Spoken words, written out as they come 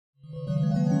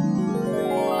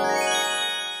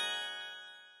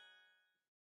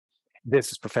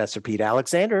This is Professor Pete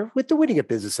Alexander with the Winning at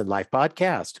Business and Life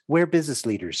podcast, where business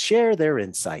leaders share their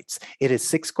insights. It is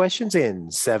 6 questions in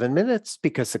 7 minutes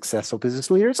because successful business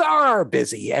leaders are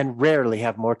busy and rarely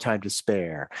have more time to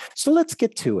spare. So let's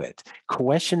get to it.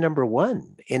 Question number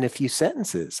 1, in a few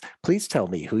sentences, please tell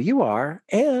me who you are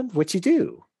and what you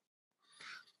do.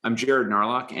 I'm Jared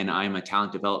Narlock, and I'm a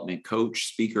talent development coach,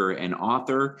 speaker, and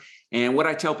author. And what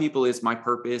I tell people is my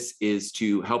purpose is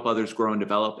to help others grow and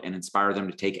develop and inspire them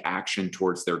to take action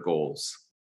towards their goals.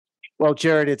 Well,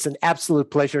 Jared, it's an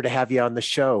absolute pleasure to have you on the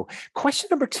show. Question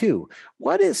number 2,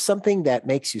 what is something that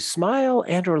makes you smile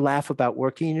and or laugh about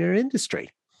working in your industry?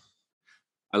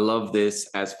 I love this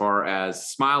as far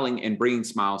as smiling and bringing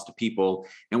smiles to people.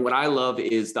 And what I love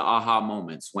is the aha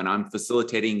moments when I'm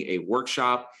facilitating a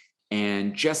workshop.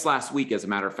 And just last week, as a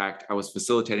matter of fact, I was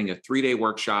facilitating a 3-day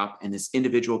workshop, and this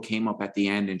individual came up at the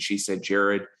end and she said,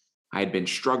 Jared, I had been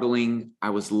struggling. I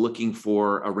was looking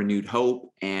for a renewed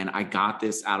hope, and I got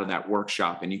this out of that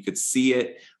workshop. And you could see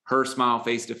it, her smile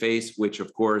face to face, which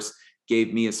of course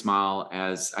gave me a smile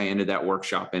as I ended that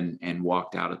workshop and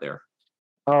walked out of there.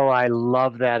 Oh, I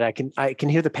love that. I can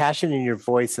hear the passion in your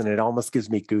voice, and it almost gives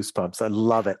me goosebumps. I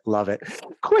love it. Love it.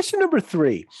 Question number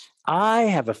 3. I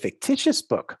have a fictitious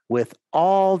book with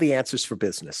all the answers for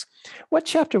business. What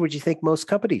chapter would you think most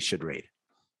companies should read?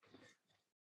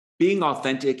 Being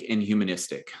authentic and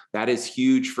humanistic. That is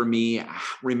huge for me.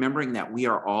 Remembering that we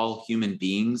are all human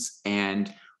beings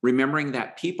and remembering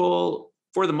that people,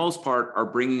 for the most part, are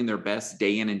bringing their best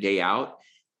day in and day out.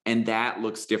 And that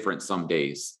looks different some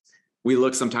days. We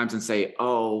look sometimes and say,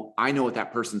 oh, I know what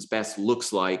that person's best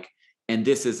looks like, and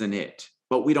this isn't it.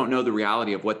 But we don't know the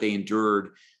reality of what they endured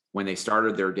when they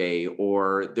started their day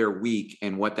or their week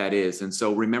and what that is. And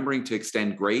so remembering to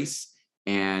extend grace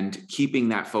and keeping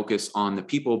that focus on the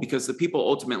people, because the people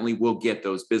ultimately will get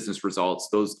those business results,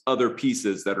 those other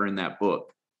pieces that are in that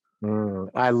book.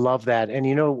 I love that. And,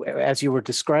 as you were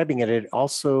describing it, it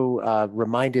also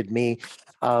reminded me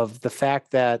of the fact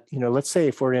that, let's say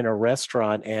if we're in a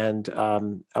restaurant and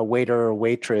a waiter or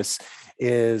waitress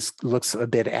looks a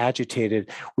bit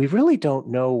agitated, we really don't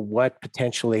know what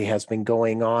potentially has been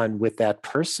going on with that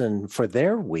person for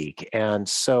their week. And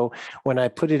so when I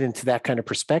put it into that kind of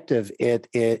perspective,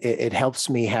 it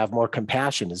helps me have more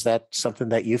compassion. Is that something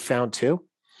that you found too?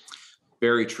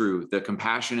 Very true. The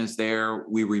compassion is there.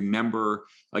 We remember,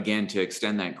 again, to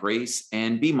extend that grace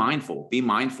and be mindful. Be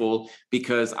mindful,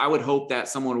 because I would hope that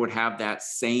someone would have that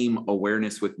same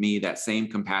awareness with me, that same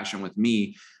compassion with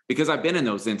me, because I've been in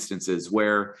those instances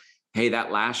where, hey,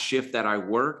 that last shift that I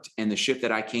worked and the shift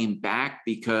that I came back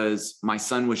because my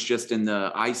son was just in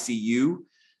the ICU,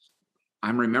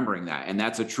 I'm remembering that. And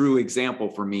that's a true example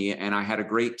for me. And I had a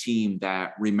great team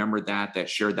that remembered that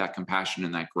shared that compassion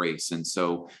and that grace. And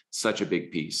so such a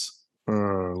big piece.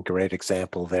 Great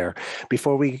example there.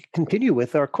 Before we continue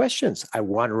with our questions, I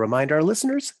want to remind our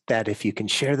listeners that if you can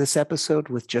share this episode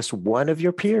with just one of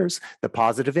your peers, the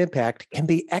positive impact can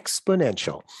be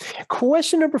exponential.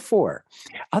 Question number 4,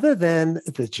 other than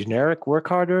the generic work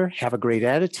harder, have a great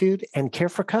attitude, and care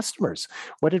for customers,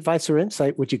 what advice or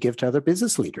insight would you give to other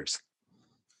business leaders?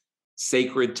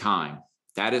 Sacred time.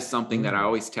 That is something that I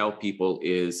always tell people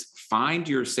is find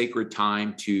your sacred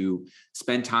time to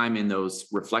spend time in those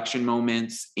reflection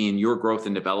moments in your growth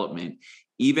and development.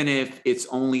 Even if it's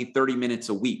only 30 minutes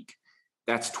a week,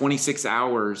 that's 26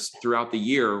 hours throughout the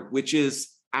year, which is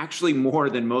actually more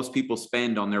than most people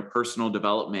spend on their personal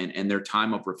development and their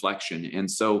time of reflection. And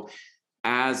so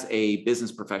as a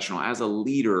business professional, as a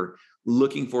leader,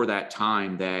 looking for that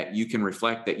time that you can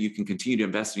reflect, that you can continue to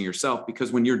invest in yourself,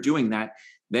 because when you're doing that,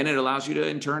 then it allows you to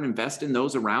in turn invest in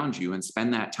those around you and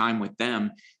spend that time with them,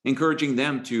 encouraging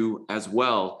them to as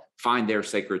well find their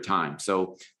sacred time.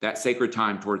 So that sacred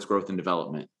time towards growth and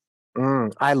development.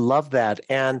 I love that.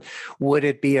 And would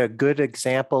it be a good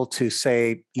example to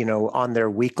say, on their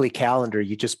weekly calendar,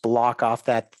 you just block off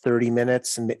that 30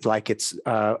 minutes and like it's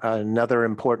another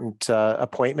important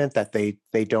appointment that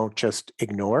they don't just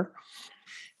ignore?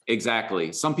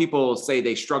 Exactly. Some people say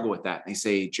they struggle with that. They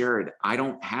say, Jared, I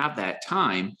don't have that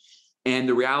time. And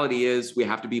the reality is we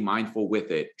have to be mindful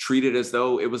with it. Treat it as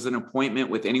though it was an appointment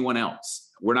with anyone else.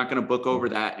 We're not going to book over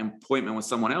that appointment with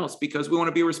someone else because we want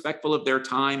to be respectful of their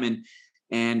time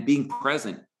and being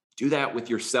present. Do that with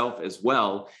yourself as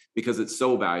well, because it's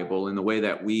so valuable in the way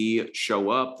that we show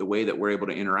up, the way that we're able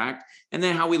to interact, and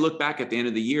then how we look back at the end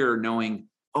of the year knowing,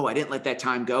 oh, I didn't let that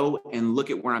time go, and look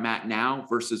at where I'm at now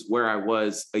versus where I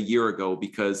was a year ago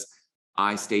because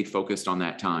I stayed focused on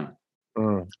that time.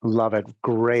 Love it.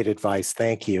 Great advice.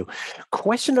 Thank you.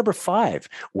 Question number 5.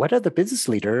 What other business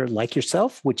leader like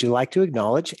yourself would you like to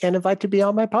acknowledge and invite to be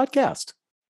on my podcast?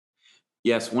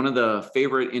 Yes, one of the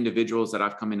favorite individuals that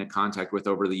I've come into contact with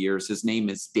over the years, his name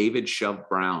is David Shove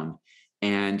Brown.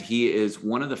 And he is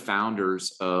one of the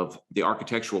founders of the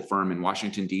architectural firm in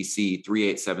Washington, D.C.,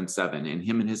 3877. And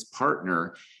him and his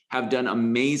partner have done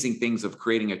amazing things of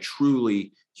creating a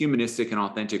truly humanistic and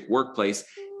authentic workplace.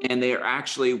 And they are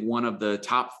actually one of the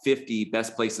top 50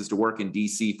 best places to work in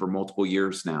D.C. for multiple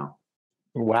years now.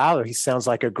 Wow, he sounds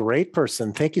like a great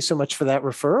person. Thank you so much for that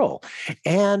referral.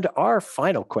 And our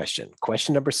final question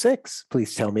number 6.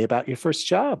 Please tell me about your first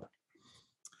job.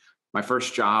 My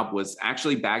first job was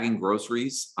actually bagging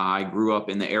groceries. I grew up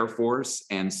in the Air Force.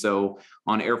 And so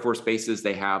on Air Force bases,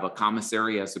 they have a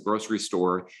commissary as a grocery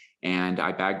store. And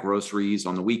I bagged groceries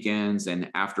on the weekends and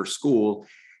after school.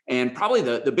 And probably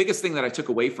the biggest thing that I took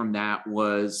away from that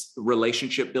was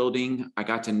relationship building. I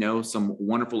got to know some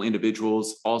wonderful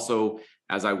individuals. Also,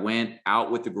 as I went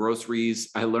out with the groceries,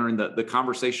 I learned the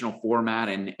conversational format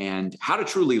and how to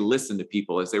truly listen to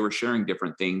people as they were sharing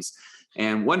different things.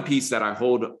 And one piece that I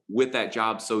hold with that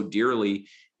job so dearly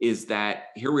is that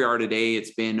here we are today.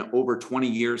 It's been over 20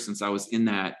 years since I was in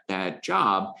that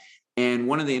job. And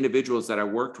one of the individuals that I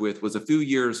worked with was a few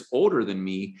years older than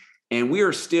me. And we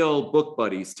are still book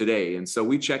buddies today. And so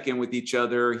we check in with each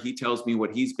other. He tells me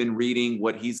what he's been reading,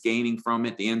 what he's gaining from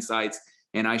it, the insights,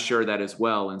 and I share that as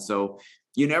well. And so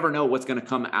you never know what's going to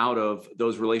come out of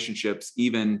those relationships,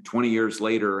 even 20 years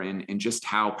later, and just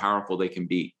how powerful they can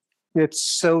be. It's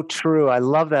so true. I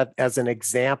love that as an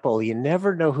example. You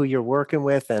never know who you're working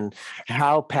with and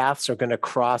how paths are going to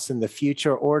cross in the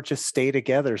future or just stay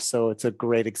together. So it's a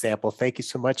great example. Thank you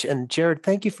so much. And Jared,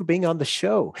 thank you for being on the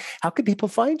show. How can people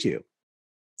find you?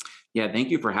 Yeah, thank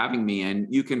you for having me. And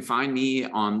you can find me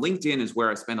on LinkedIn is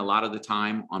where I spend a lot of the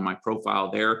time on my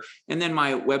profile there. And then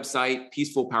my website,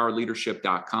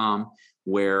 peacefulpowerleadership.com,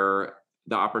 where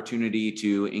the opportunity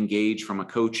to engage from a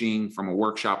coaching, from a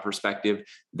workshop perspective,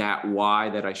 that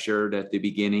why that I shared at the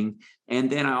beginning. And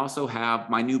then I also have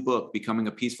my new book, Becoming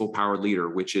a Peaceful Power Leader,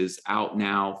 which is out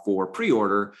now for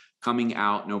pre-order, coming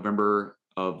out November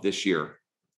of this year.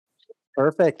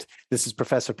 Perfect. This is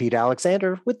Professor Pete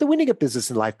Alexander with the Winning at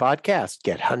Business and Life podcast.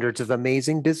 Get hundreds of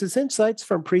amazing business insights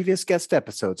from previous guest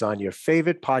episodes on your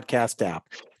favorite podcast app.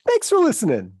 Thanks for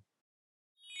listening.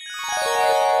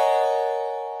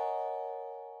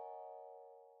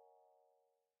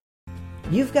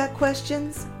 You've got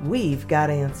questions, we've got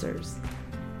answers.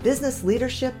 Business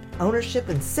leadership, ownership,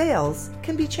 and sales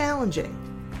can be challenging.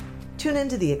 Tune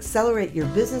into the Accelerate Your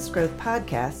Business Growth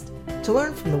podcast to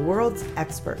learn from the world's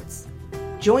experts.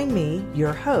 Join me,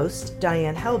 your host,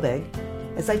 Diane Helbig,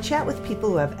 as I chat with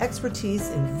people who have expertise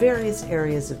in various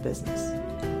areas of business.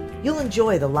 You'll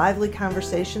enjoy the lively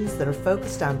conversations that are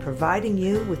focused on providing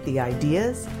you with the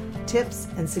ideas, tips,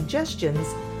 and suggestions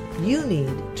you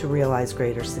need to realize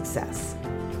greater success.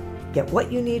 Get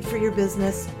what you need for your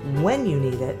business when you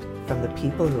need it from the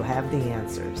people who have the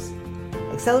answers.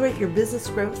 Accelerate Your Business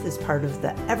Growth is part of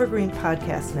the Evergreen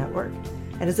Podcast Network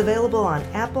and is available on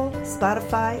Apple,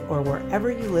 Spotify, or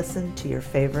wherever you listen to your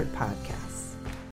favorite podcast.